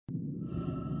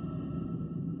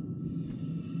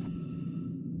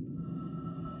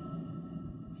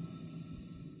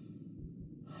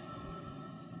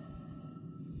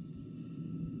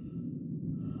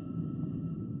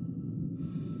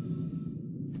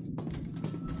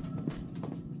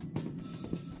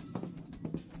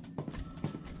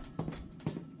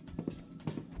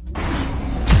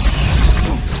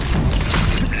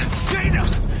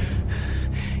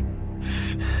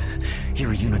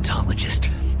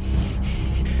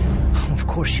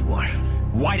course you are.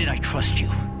 Why did I trust you?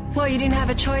 Well, you didn't have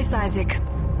a choice, Isaac.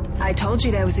 I told you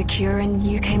there was a cure and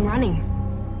you came running.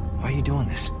 Why are you doing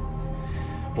this?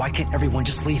 Why can't everyone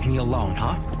just leave me alone,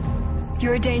 huh?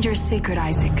 You're a dangerous secret,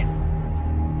 Isaac.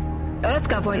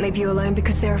 EarthGov won't leave you alone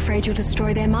because they're afraid you'll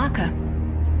destroy their marker.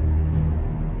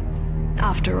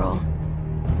 After all,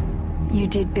 you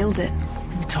did build it.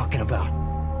 What are you talking about?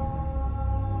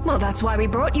 Well, that's why we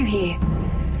brought you here.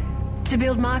 To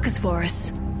build markers for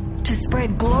us. To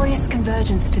spread glorious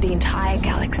convergence to the entire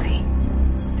galaxy.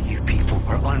 You people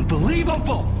are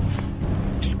unbelievable!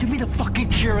 Just give me the fucking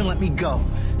cure and let me go.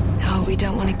 Oh, we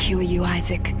don't want to cure you,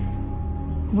 Isaac.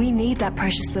 We need that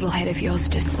precious little head of yours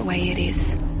just the way it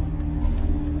is.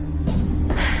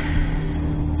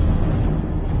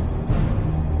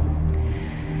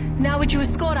 Now would you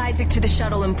escort Isaac to the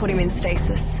shuttle and put him in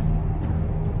stasis?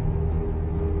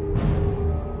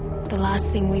 The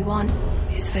last thing we want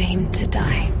is for him to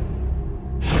die.